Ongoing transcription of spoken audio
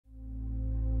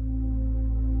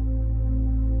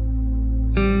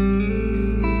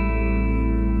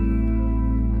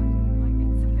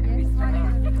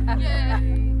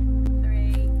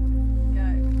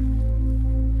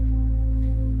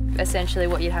essentially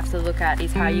what you'd have to look at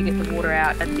is how you get the water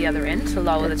out at the other end to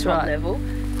lower the top level.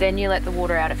 Then you let the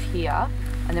water out of here,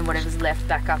 and then whatever's left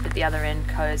back up at the other end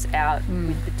goes out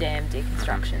with the dam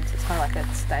deconstruction. So it's kind of like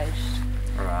a staged.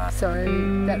 Right. So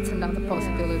that's another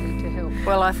possibility to help.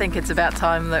 Well, I think it's about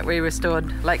time that we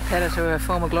restored Lake Pedder to her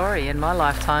former glory. In my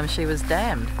lifetime, she was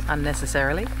dammed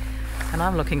unnecessarily, and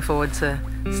I'm looking forward to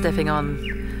stepping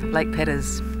on Lake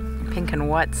Pedder's pink and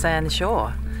white sand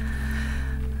shore.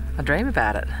 I dream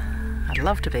about it. I'd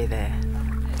love to be there.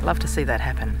 I'd love to see that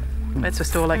happen. Let's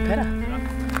restore Lake Pedder.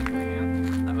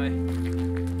 That way.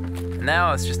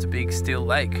 Now it's just a big still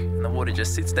lake, and the water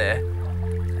just sits there.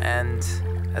 And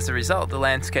as a result, the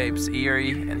landscape's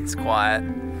eerie and it's quiet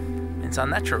and it's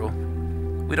unnatural.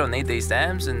 We don't need these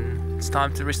dams, and it's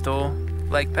time to restore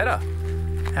Lake Pedder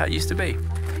how it used to be.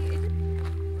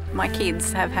 My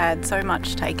kids have had so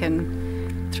much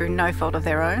taken through no fault of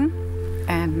their own,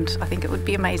 and I think it would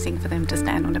be amazing for them to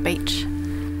stand on a beach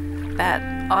that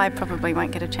I probably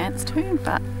won't get a chance to,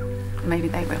 but maybe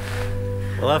they will.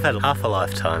 Well, I've had half a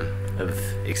lifetime of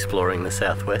exploring the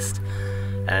southwest,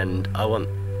 and I want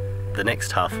the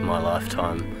next half of my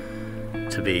lifetime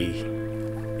to be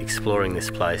exploring this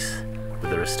place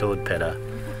with a restored Pedder,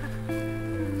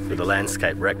 with the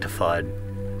landscape rectified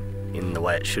in the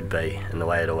way it should be and the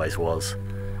way it always was.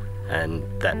 And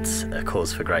that's a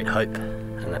cause for great hope,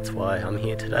 and that's why I'm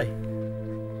here today.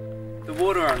 The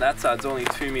water on that side's only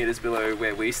 2 metres below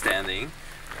where we're standing,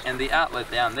 and the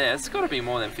outlet down there, it's got to be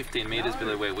more than 15 metres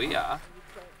below where we are.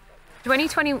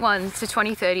 2021 to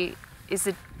 2030 is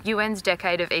the UN's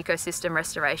decade of ecosystem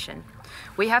restoration.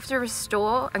 We have to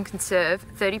restore and conserve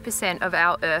 30% of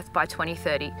our Earth by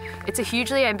 2030. It's a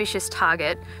hugely ambitious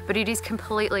target, but it is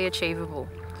completely achievable.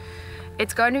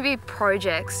 It's going to be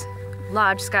projects,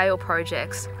 large-scale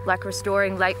projects, like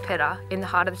restoring Lake Pedder in the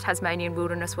heart of the Tasmanian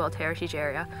Wilderness World Heritage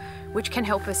Area, which can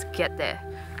help us get there.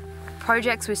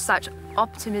 Projects with such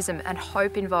optimism and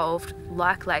hope involved,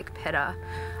 like Lake Pedder,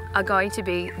 are going to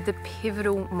be the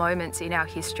pivotal moments in our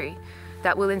history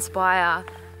that will inspire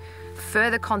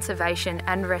further conservation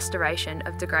and restoration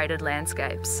of degraded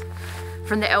landscapes.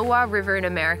 From the Elwah River in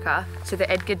America to the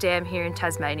Edgar Dam here in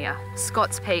Tasmania,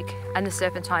 Scott's Peak and the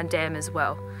Serpentine Dam as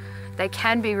well, they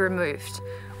can be removed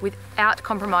without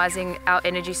compromising our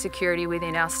energy security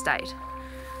within our state.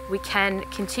 We can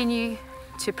continue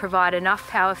to provide enough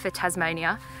power for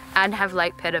Tasmania and have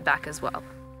Lake Pedder back as well.